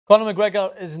Conor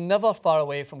McGregor is never far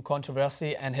away from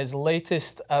controversy, and his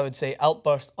latest, I would say,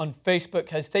 outburst on Facebook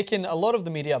has taken a lot of the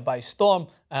media by storm,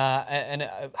 and it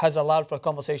has allowed for a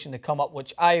conversation to come up,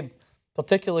 which I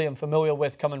particularly am familiar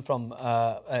with coming from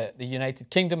the United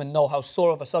Kingdom and know how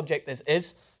sore of a subject this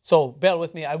is. So bear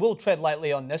with me. I will tread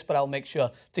lightly on this, but I'll make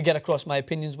sure to get across my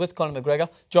opinions with Conor McGregor,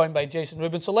 joined by Jason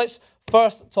Rubin. So let's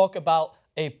first talk about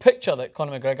a picture that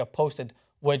Conor McGregor posted,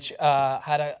 which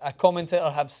had a commentator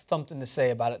have something to say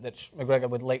about it that McGregor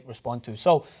would like respond to.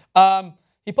 So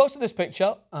he posted this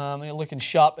picture, you're looking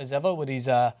sharp as ever with his,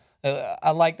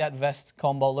 I like that vest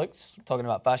combo look. Talking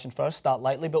about fashion first, start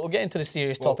lightly, but we'll get into the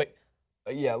serious topic.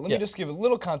 Yeah, let me just give a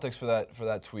little context for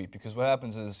that tweet, because what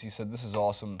happens is he said, "This is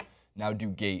awesome, now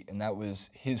do gate," and that was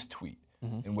his tweet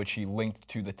in which he linked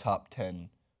to the top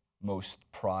 10 most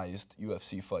prized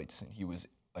UFC fights, and he was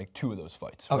like 2 of those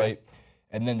fights, right?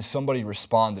 And then somebody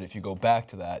responded, if you go back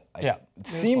to that, it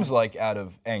seems like out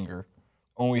of anger,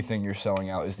 only thing you're selling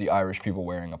out is the Irish people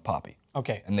wearing a poppy.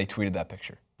 Okay. And they tweeted that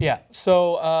picture. Yeah,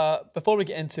 so before we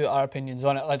get into our opinions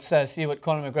on it, let's see what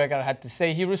Conor McGregor had to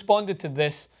say. He responded to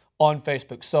this on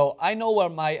Facebook. "So I know where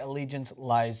my allegiance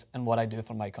lies and what I do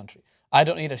for my country. I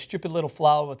don't need a stupid little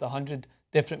flower with 100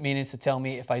 different meanings to tell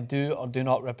me if I do or do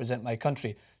not represent my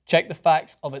country. Check the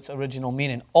facts of its original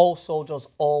meaning. All soldiers,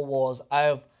 all wars. I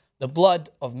have the blood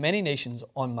of many nations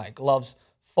on my gloves,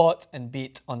 fought and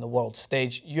beat on the world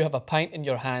stage. You have a pint in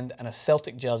your hand and a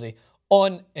Celtic jersey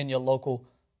on in your local.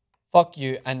 Fuck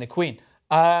you and the Queen."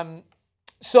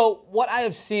 So what I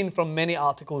have seen from many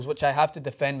articles, which I have to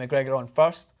defend McGregor on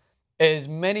first, is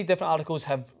many different articles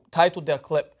have titled their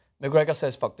clip, "McGregor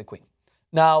says fuck the Queen."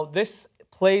 Now, this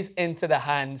plays into the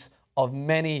hands of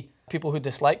many people who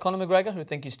dislike Conor McGregor, who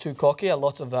think he's too cocky. A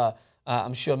lot of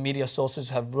I'm sure media sources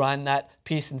have ran that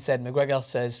piece and said McGregor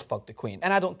says fuck the Queen.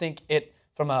 And I don't think it,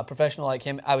 from a professional like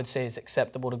him, I would say it's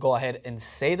acceptable to go ahead and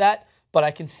say that, but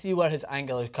I can see where his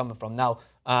angle is coming from. Now,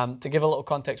 to give a little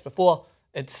context before,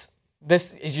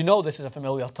 this, as you know, this is a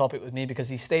familiar topic with me because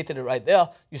he stated it right there.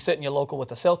 You sit in your local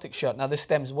with a Celtic shirt. Now, this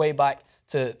stems way back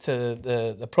to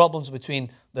the problems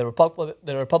between the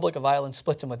Republic of Ireland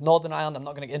splitting with Northern Ireland. I'm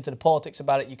not going to get into the politics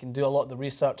about it. You can do a lot of the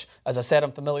research. As I said,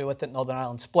 I'm familiar with it. Northern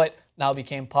Ireland split, now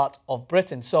became part of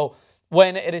Britain. So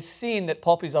when it is seen that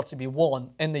poppies are to be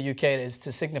worn in the UK, it is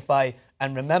to signify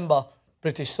and remember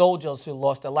British soldiers who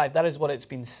lost their life. That is what it's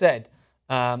been said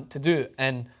to do.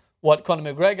 And what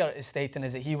Conor McGregor is stating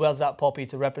is that he wears that poppy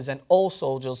to represent all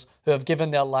soldiers who have given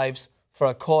their lives for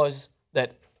a cause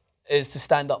that is to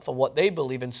stand up for what they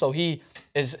believe in. So he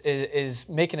is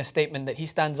making a statement that he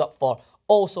stands up for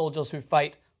all soldiers who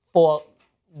fight for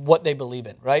what they believe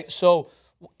in, right? So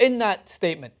in that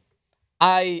statement,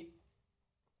 I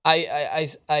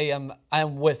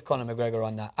am with Conor McGregor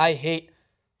on that. I hate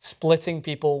splitting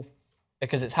people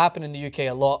because it's happened in the UK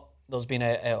a lot. There's been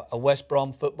a West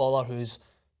Brom footballer who's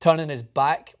turning his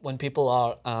back when people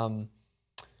are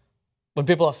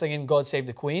singing "God Save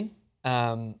the Queen,"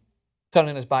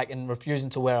 turning his back and refusing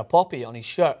to wear a poppy on his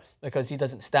shirt because he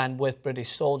doesn't stand with British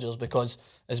soldiers, because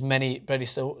as many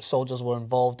British soldiers were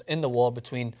involved in the war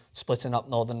between splitting up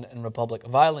Northern and Republic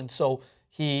of Ireland. So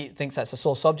he thinks that's a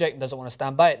sore subject and doesn't want to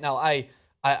stand by it. Now, I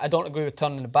don't agree with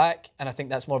turning the back, and I think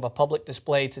that's more of a public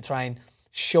display to try and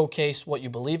showcase what you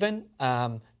believe in.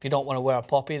 If you don't want to wear a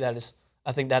poppy,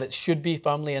 I think that it should be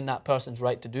firmly in that person's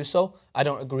right to do so. I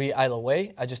don't agree either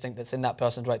way. I just think that's in that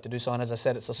person's right to do so. And as I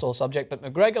said, it's a sore subject. But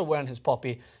McGregor wearing his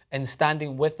poppy and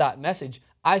standing with that message,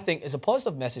 I think, is a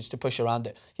positive message to push around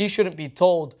it. He shouldn't be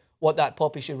told what that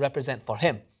poppy should represent for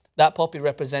him. That poppy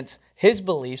represents his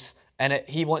beliefs, and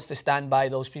he wants to stand by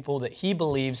those people that he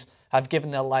believes have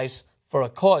given their lives for a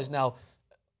cause. Now,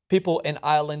 people in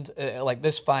Ireland, like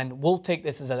this fan, will take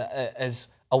this as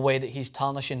a way that he's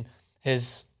tarnishing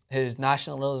his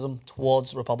nationalism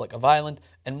towards the Republic of Ireland,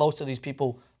 and most of these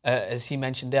people, as he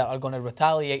mentioned there, are going to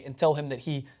retaliate and tell him that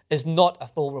he is not a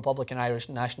full Republican Irish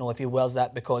national if he wears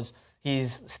that, because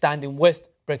he's standing with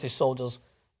British soldiers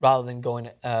rather than going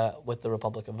with the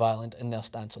Republic of Ireland in their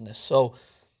stance on this. So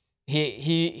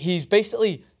he's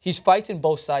fighting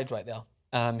both sides right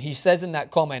there. He says in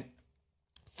that comment,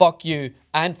 "Fuck you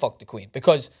and fuck the Queen,"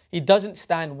 because he doesn't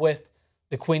stand with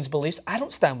the Queen's beliefs. I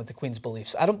don't stand with the Queen's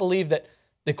beliefs. I don't believe that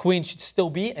the Queen should still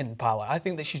be in power. I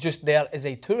think that she's just there as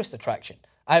a tourist attraction.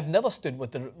 I've never stood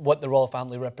with what the royal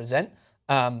family represent.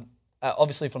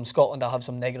 Obviously, from Scotland, I'll have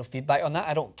some negative feedback on that.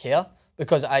 I don't care,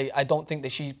 because I don't think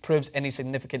that she proves any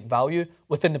significant value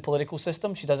within the political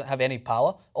system. She doesn't have any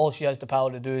power. All she has the power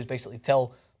to do is basically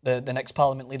tell the next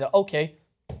parliament leader, "Okay,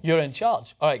 you're in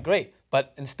charge. All right, great."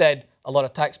 But instead, a lot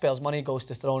of taxpayers' money goes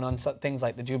to throwing on things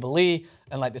like the Jubilee,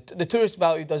 and like the tourist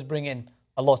value does bring in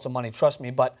a lot of money, trust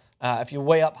me. But if you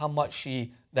weigh up how much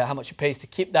she pays to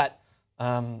keep that,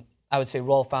 I would say,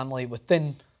 royal family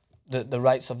within the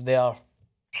rights of their,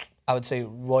 I would say,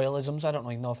 royalisms. I don't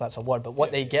even know if that's a word, but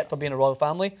what they get for being a royal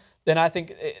family, then I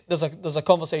think there's a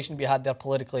conversation to be had there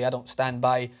politically. I don't stand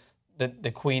by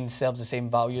the Queen serves the same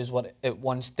value as what it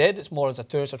once did. It's more as a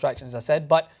tourist attraction, as I said,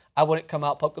 but I wouldn't come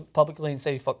out publicly and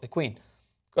say fuck the Queen.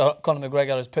 Conor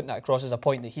McGregor is putting that across as a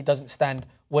point that he doesn't stand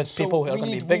with people who are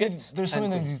going to be bigots. There's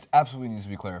something that absolutely needs to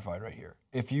be clarified right here.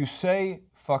 If you say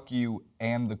fuck you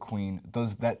and the Queen,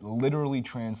 does that literally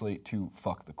translate to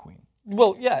fuck the Queen?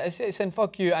 Well, yeah, it's in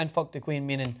fuck you and fuck the Queen,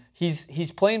 meaning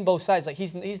he's playing both sides. Like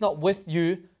he's not with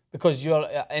you because you're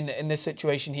in this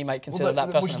situation. He might consider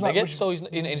that person a bigot. So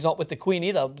he's not with the Queen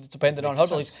either, depending on her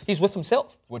beliefs. He's with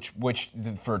himself. Which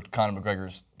for Conor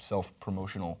McGregor's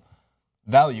self-promotional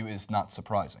value is not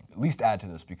surprising. At least add to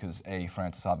this because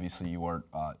Francis, obviously you are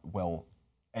well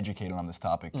educated on this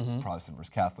topic, Protestant versus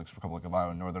Catholics, Republic of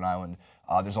Ireland, Northern Ireland.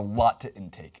 There's a lot to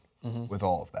intake with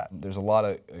all of that. There's a lot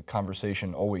of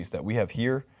conversation always that we have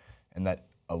here and that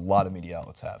a lot of media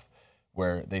outlets have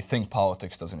where they think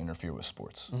politics doesn't interfere with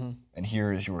sports. And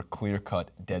here is your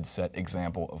clear-cut, dead-set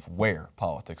example of where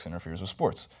politics interferes with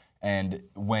sports. And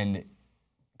when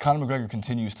Conor McGregor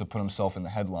continues to put himself in the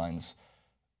headlines,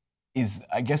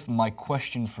 I guess my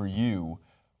question for you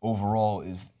overall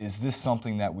is this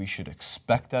something that we should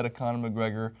expect out of Conor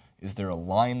McGregor? Is there a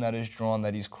line that is drawn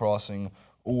that he's crossing?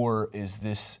 Or is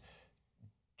this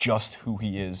just who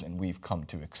he is and we've come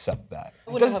to accept that?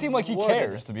 It doesn't seem like he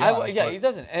cares, to be honest. Yeah, he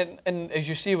doesn't. And as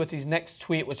you see with his next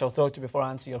tweet, which I'll throw to before I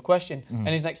answer your question, in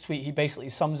his next tweet he basically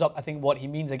sums up, I think, what he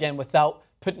means, again, without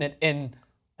putting it in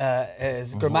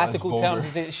as grammatical terms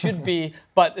as it should be,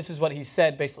 but this is what he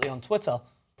said basically on Twitter.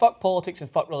 Fuck politics and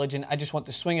fuck religion. I just want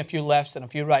to swing a few lefts and a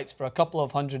few rights for a couple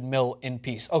of $100 million in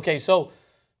peace. Okay, so,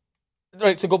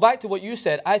 right, to go back to what you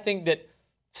said, I think that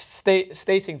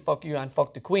stating fuck you and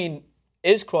fuck the Queen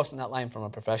is crossing that line from a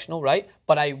professional, right?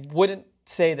 But I wouldn't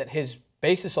say that his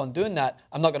basis on doing that,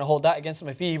 I'm not going to hold that against him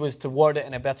if he was to word it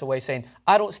in a better way, saying,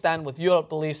 I don't stand with your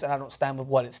beliefs and I don't stand with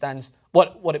what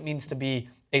it means to be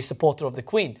a supporter of the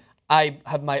Queen. I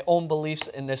have my own beliefs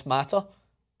in this matter.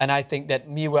 And I think that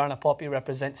me wearing a poppy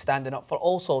represents standing up for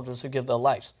all soldiers who give their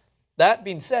lives. That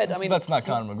being said, that's not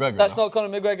Conor McGregor. That's not Conor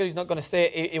McGregor. He's not going to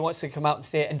stay. He wants to come out and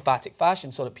say it in emphatic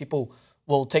fashion so that people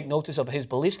will take notice of his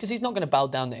beliefs because he's not going to bow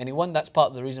down to anyone. That's part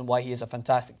of the reason why he is a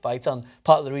fantastic fighter and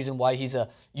part of the reason why he's a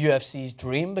UFC's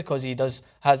dream because he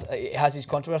has his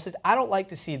controversies. I don't like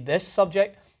to see this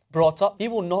subject brought up. He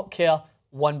will not care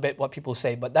one bit what people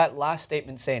say. But that last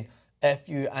statement saying F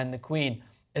you and the Queen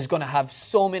is going to have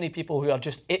so many people who are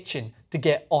just itching to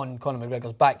get on Conor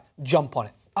McGregor's back, jump on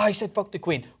it. Oh, he said fuck the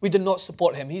Queen. We did not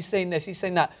support him. He's saying this, he's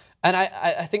saying that. And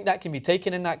I think that can be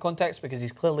taken in that context because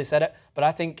he's clearly said it. But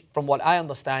I think from what I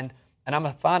understand, and I'm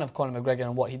a fan of Conor McGregor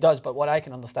and what he does, but what I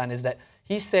can understand is that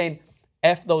he's saying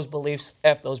F those beliefs,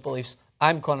 F those beliefs.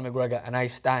 I'm Conor McGregor and I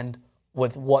stand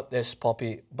with what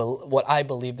I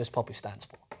believe this poppy stands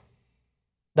for.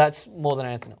 That's more than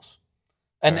anything else.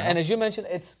 And as you mentioned,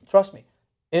 trust me,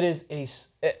 it is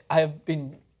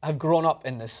I've grown up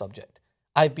in this subject.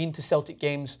 I've been to Celtic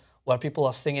games where people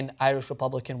are singing Irish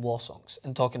Republican war songs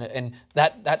and talking, and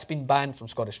that's been banned from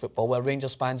Scottish football, where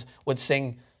Rangers fans would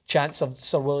sing chants of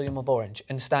Sir William of Orange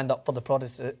and stand up for the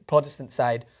Protestant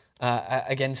side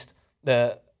against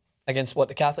what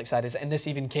the Catholic side is. And this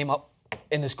even came up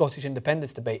in the Scottish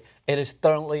independence debate. It is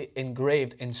thoroughly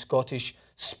engraved in Scottish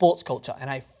sports culture, and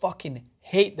I fucking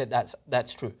hate that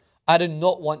that's true. I do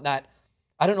not want that.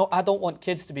 I don't want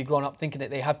kids to be growing up thinking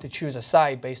that they have to choose a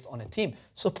side based on a team.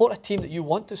 Support a team that you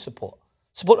want to support.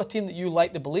 Support a team that you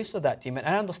like the beliefs of that team. And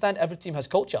I understand every team has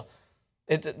culture.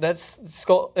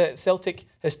 Celtic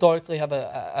historically have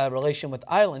a relation with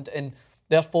Ireland, and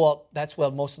therefore that's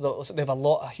where they have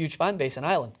a huge fan base in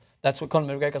Ireland. That's what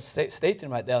Conor McGregor's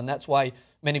stating right there, and that's why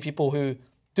many people who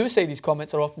do say these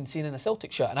comments are often seen in a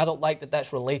Celtic shirt, and I don't like that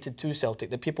that's related to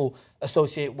Celtic, that people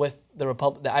associate with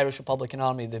the Irish Republican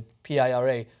Army, the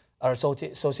PIRA, are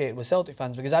associated with Celtic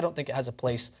fans, because I don't think it has a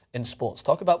place in sports.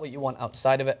 Talk about what you want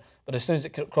outside of it, but as soon as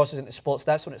it crosses into sports,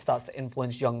 that's when it starts to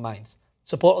influence young minds.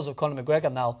 Supporters of Conor McGregor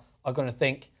now are going to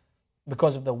think,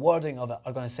 because of the wording of it,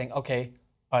 are going to think, okay,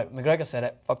 all right, McGregor said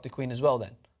it, fuck the Queen as well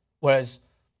then. Whereas,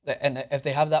 and if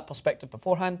they have that perspective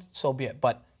beforehand, so be it.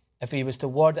 But if he was to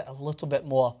word it a little bit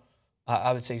more,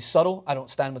 I would say subtle, I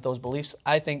don't stand with those beliefs,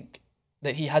 I think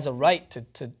that he has a right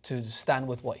to stand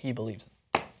with what he believes in.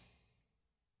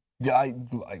 Yeah,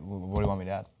 what do you want me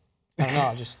to add? I don't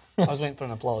know, I was waiting for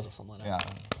an applause or something like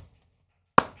that.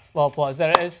 Yeah. Slow applause, there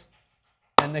it is.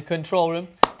 in the control room.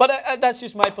 But that's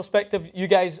just my perspective. You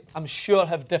guys, I'm sure,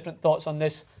 have different thoughts on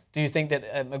this. Do you think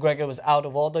that McGregor was out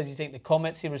of order? Do you think the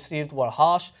comments he received were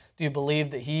harsh? Do you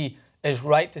believe that he is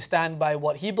right to stand by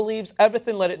what he believes?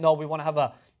 Everything, let it know. We want to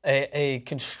have a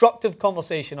constructive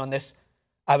conversation on this.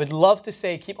 I would love to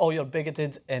say keep all your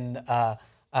bigoted and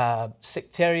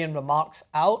sectarian remarks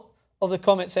out of the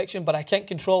comment section, but I can't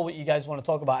control what you guys want to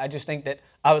talk about. I just think that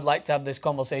I would like to have this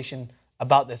conversation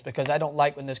about this because I don't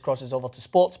like when this crosses over to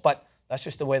sports, but that's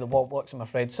just the way the world works, I'm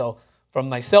afraid. So from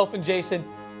myself and Jason,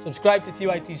 subscribe to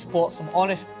TYT Sports, some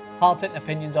honest, hard-hitting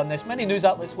opinions on this. Many news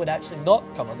outlets would actually not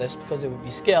cover this because they would be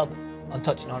scared on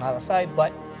touching on our side,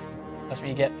 but that's what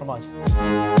you get from us.